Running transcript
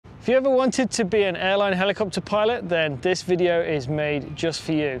If you ever wanted to be an airline helicopter pilot, then this video is made just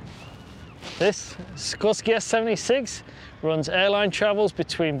for you. This Sikorsky S76 runs airline travels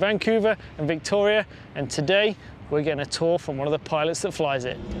between Vancouver and Victoria, and today we're getting a tour from one of the pilots that flies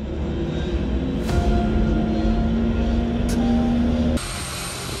it.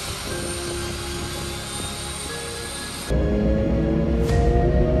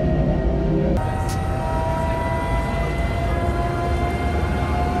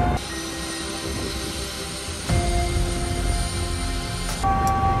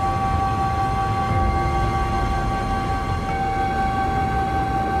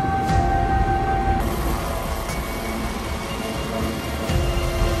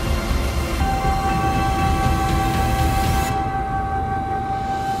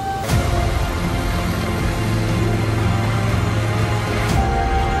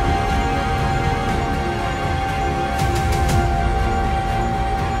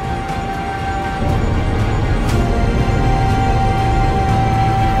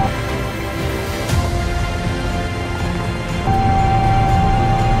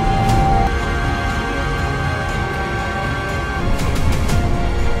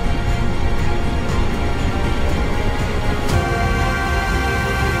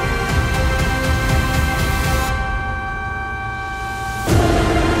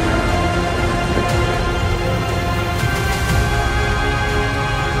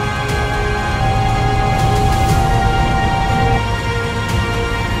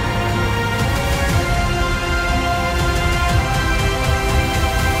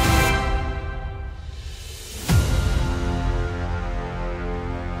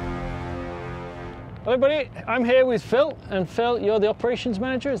 Hello everybody, I'm here with Phil, and Phil, you're the operations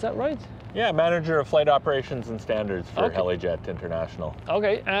manager, is that right? Yeah, manager of flight operations and standards for Helijet International.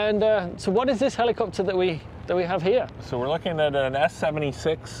 Okay, and so what is this helicopter that we have here? So we're looking at an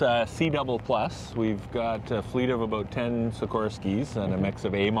S76 C++. We've got a fleet of about 10 Sikorskys and a mix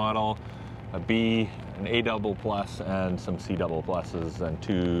of A model, a B, an A++, and some C++, and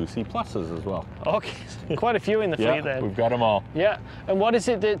 2 C++ as well. Okay, quite a few in the fleet then. We've got them all. Yeah, and what is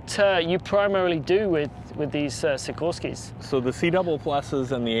it that you primarily do with these Sikorskys? So the C++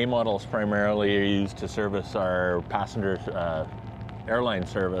 and the A models primarily are used to service our passenger airline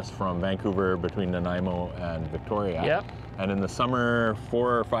service from Vancouver between Nanaimo and Victoria. Yeah. And in the summer,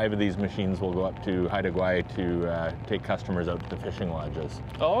 4 or 5 of these machines will go up to Haida Gwaii to take customers out to fishing lodges.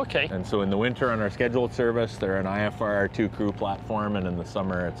 Oh, okay. And so in the winter on our scheduled service, they're an IFR 2 crew platform, and in the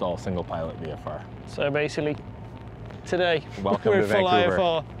summer it's all single pilot VFR. So basically, today, welcome we're to full Vancouver.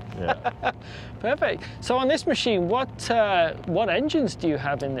 IFR. Yeah. Perfect. So on this machine, what engines do you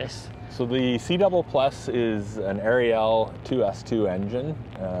have in this? So the C++ is an Ariel 2S2 engine,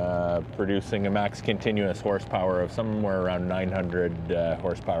 producing a max continuous horsepower of somewhere around 900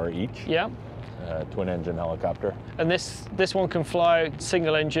 horsepower each. Yeah. Twin engine helicopter. And this one can fly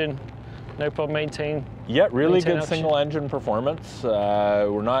single engine, no problem, maintain. Yeah, really good altitude. single engine performance.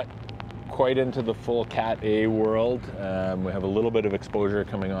 We're not quite into the full Cat A world. We have a little bit of exposure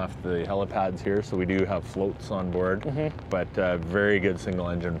coming off the helipads here, so we do have floats on board, but very good single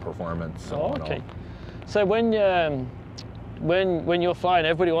engine performance. Oh, okay. So when you're flying,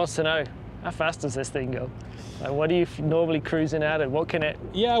 everybody wants to know, how fast does this thing go? Like, what are you normally cruising at, and what can it?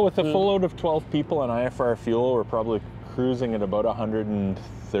 Yeah, with a full load of 12 people and IFR fuel, we're probably cruising at about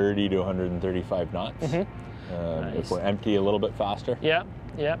 130 to 135 knots. Nice. If we're empty, a little bit faster. Yeah,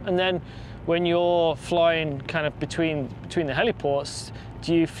 yeah. And then when you're flying kind of between the heliports,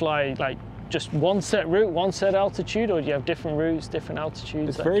 do you fly like just one set route, one set altitude, or do you have different routes, different altitudes?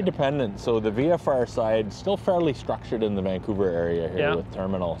 It's very dependent. So the VFR side, still fairly structured in the Vancouver area here with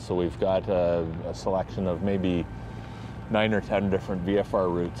terminal. So we've got a selection of maybe 9 or 10 different VFR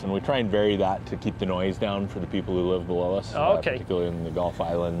routes, and we try and vary that to keep the noise down for the people who live below us, particularly in the Gulf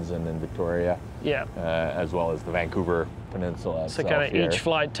Islands and in Victoria, as well as the Vancouver Peninsula. So kind of each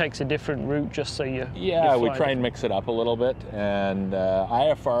flight takes a different route, just so you. Yeah, we try and mix it up a little bit, and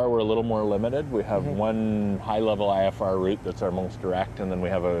IFR we're a little more limited. We have one high-level IFR route that's our most direct, and then we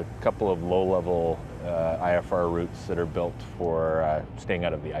have a couple of low-level IFR routes that are built for staying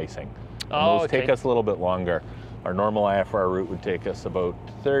out of the icing. And those take us a little bit longer. Our normal IFR route would take us about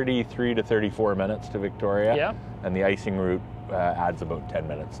 33 to 34 minutes to Victoria, and the icing route adds about 10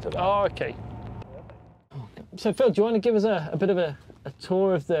 minutes to that. Oh, okay. So Phil, do you want to give us a bit of a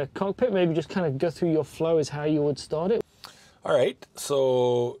tour of the cockpit? Maybe just kind of go through your flow as how you would start it. All right,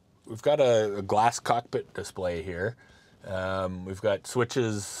 so we've got a glass cockpit display here. We've got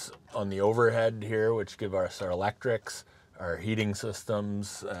switches on the overhead here, which give us our electrics, our heating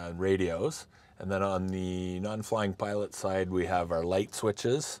systems, radios. And then on the non-flying pilot side, we have our light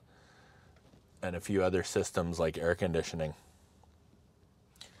switches, and a few other systems like air conditioning.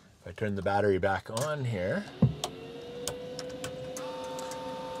 If I turn the battery back on here,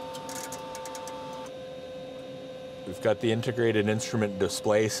 we've got the integrated instrument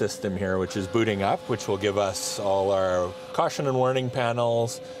display system here, which is booting up, which will give us all our caution and warning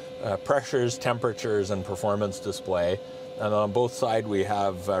panels, pressures, temperatures, and performance display. And on both sides we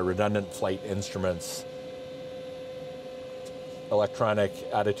have redundant flight instruments, electronic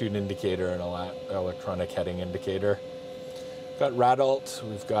attitude indicator and electronic heading indicator. We've got radalt,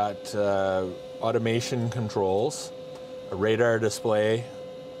 we've got automation controls, a radar display,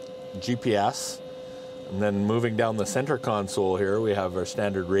 GPS, and then moving down the center console here we have our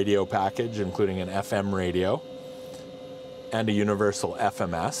standard radio package, including an FM radio and a universal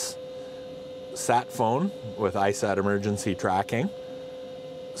FMS, sat phone with ISAT emergency tracking,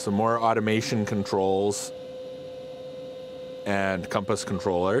 some more automation controls and compass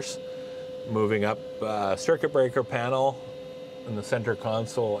controllers. Moving up, circuit breaker panel in the center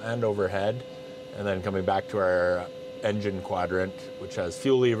console and overhead, and then coming back to our engine quadrant, which has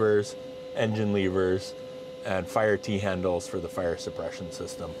fuel levers, engine levers, and fire T-handles for the fire suppression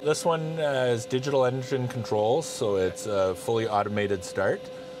system. This one is digital engine controls, so it's a fully automated start.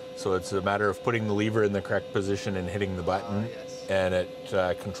 So it's a matter of putting the lever in the correct position and hitting the button, and it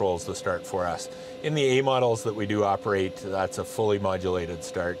controls the start for us. In the A models that we do operate, that's a fully modulated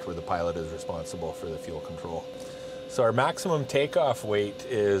start where the pilot is responsible for the fuel control. So our maximum takeoff weight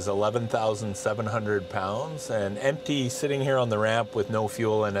is 11,700 pounds, and empty, sitting here on the ramp with no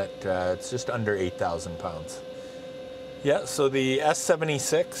fuel in it, it's just under 8,000 pounds. Yeah, so the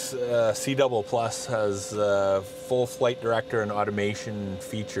S76 C++ has full flight director and automation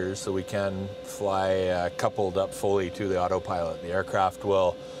features, so we can fly coupled up fully to the autopilot. The aircraft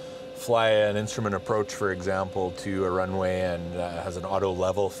will fly an instrument approach, for example, to a runway, and has an auto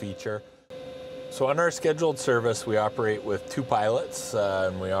level feature. So on our scheduled service, we operate with 2 pilots,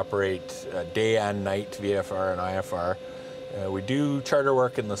 and we operate day and night VFR and IFR. We do charter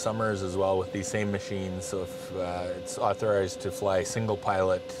work in the summers as well with these same machines, so if it's authorized to fly single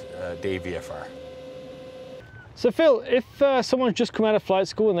pilot day VFR. So Phil, if someone's just come out of flight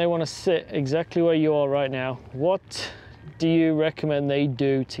school and they want to sit exactly where you are right now, what do you recommend they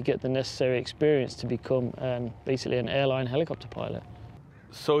do to get the necessary experience to become basically an airline helicopter pilot?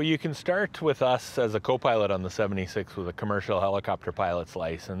 So you can start with us as a co-pilot on the 76 with a commercial helicopter pilot's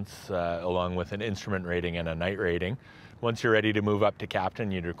license, along with an instrument rating and a night rating. Once you're ready to move up to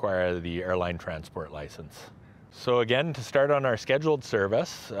captain, you'd require the airline transport license. So again, to start on our scheduled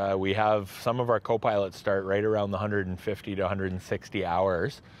service, we have some of our co-pilots start right around the 150 to 160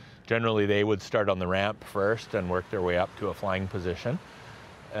 hours. Generally, they would start on the ramp first and work their way up to a flying position.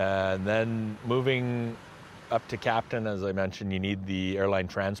 And then moving up to captain, as I mentioned, you need the airline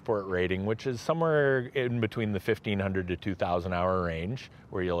transport rating, which is somewhere in between the 1,500 to 2,000 hour range,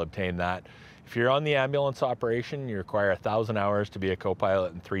 where you'll obtain that. If you're on the ambulance operation, you require 1,000 hours to be a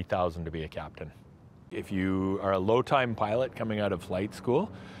co-pilot and 3,000 to be a captain. If you are a low-time pilot coming out of flight school,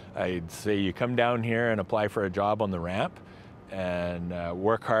 I'd say you come down here and apply for a job on the ramp and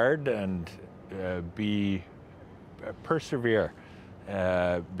work hard and persevere.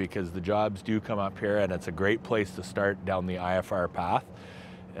 Because the jobs do come up here, and it's a great place to start down the IFR path.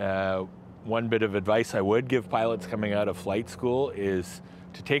 One bit of advice I would give pilots coming out of flight school is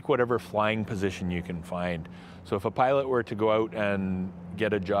to take whatever flying position you can find. So if a pilot were to go out and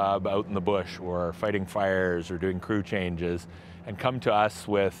get a job out in the bush or fighting fires or doing crew changes and come to us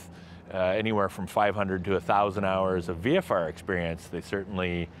with anywhere from 500 to 1,000 hours of VFR experience, they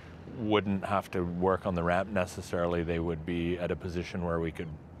certainly wouldn't have to work on the ramp necessarily. They would be at a position where we could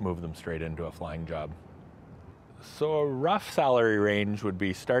move them straight into a flying job. So a rough salary range would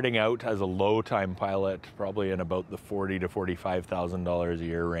be starting out as a low-time pilot, probably in about the $40,000 to $45,000 a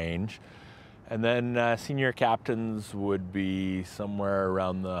year range. And then senior captains would be somewhere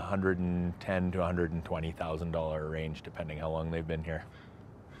around the $110,000 to $120,000 range, depending how long they've been here.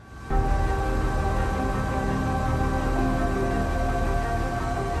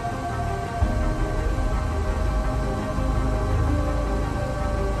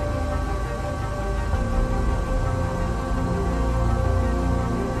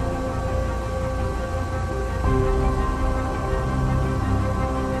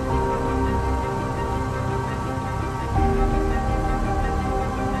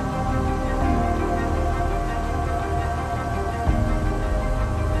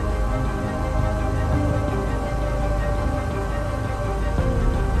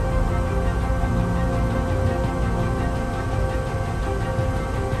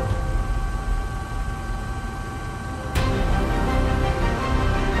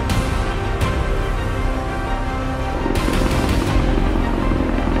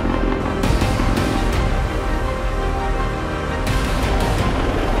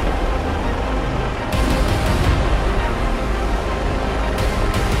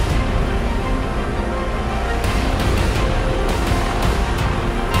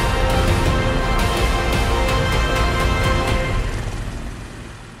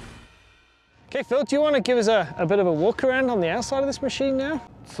 Phil, do you want to give us a bit of a walk around on the outside of this machine now?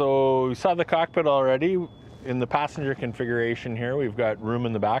 So we saw the cockpit already. In the passenger configuration here, we've got room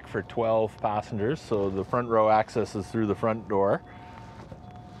in the back for 12 passengers. So the front row access is through the front door.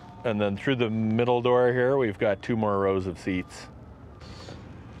 And then through the middle door here, we've got 2 more rows of seats.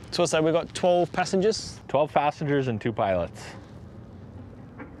 So what's that, we've got 12 passengers? 12 passengers and 2 pilots.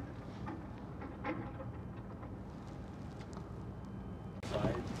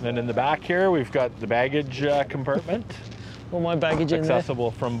 Then in the back here, we've got the baggage compartment. All my baggage in there.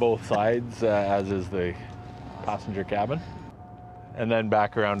 Accessible from both sides, as is the passenger cabin. And then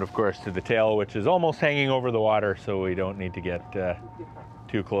back around, of course, to the tail, which is almost hanging over the water, so we don't need to get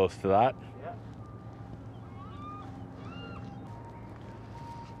too close to that.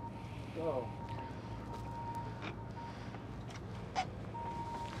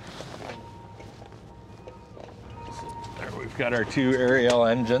 There we've got our 2 aerial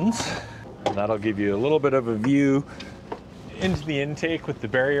engines, and that'll give you a little bit of a view into the intake with the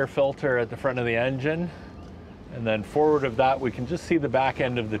barrier filter at the front of the engine. And then forward of that, we can just see the back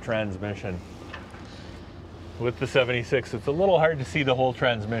end of the transmission. With the 76, it's a little hard to see the whole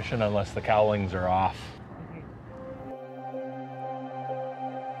transmission unless the cowlings are off.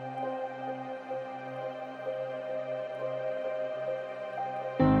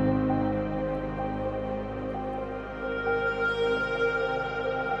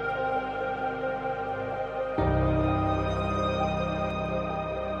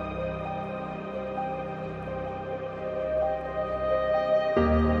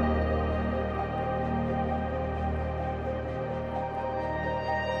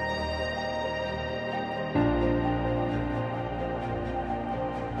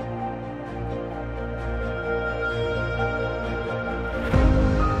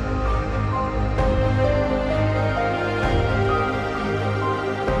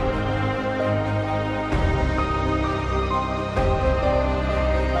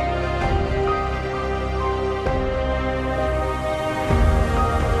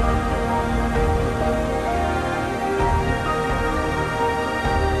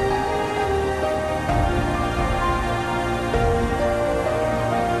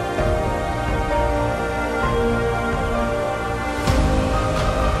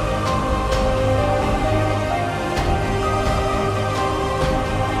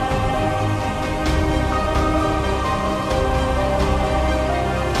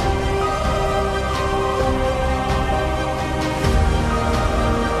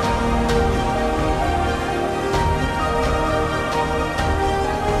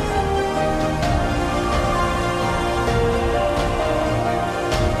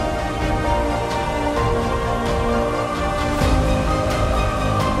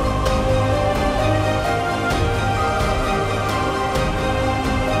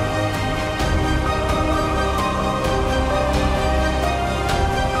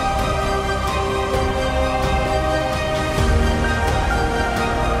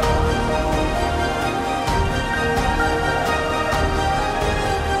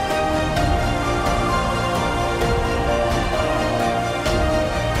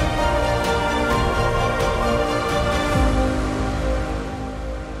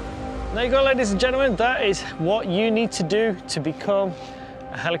 There you go, ladies and gentlemen, that is what you need to do to become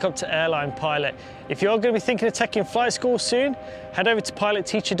a helicopter airline pilot. If you're going to be thinking of taking flight school soon, head over to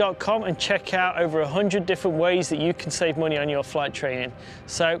pilotteacher.com and check out over 100 different ways that you can save money on your flight training.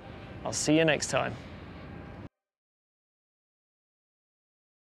 So, I'll see you next time.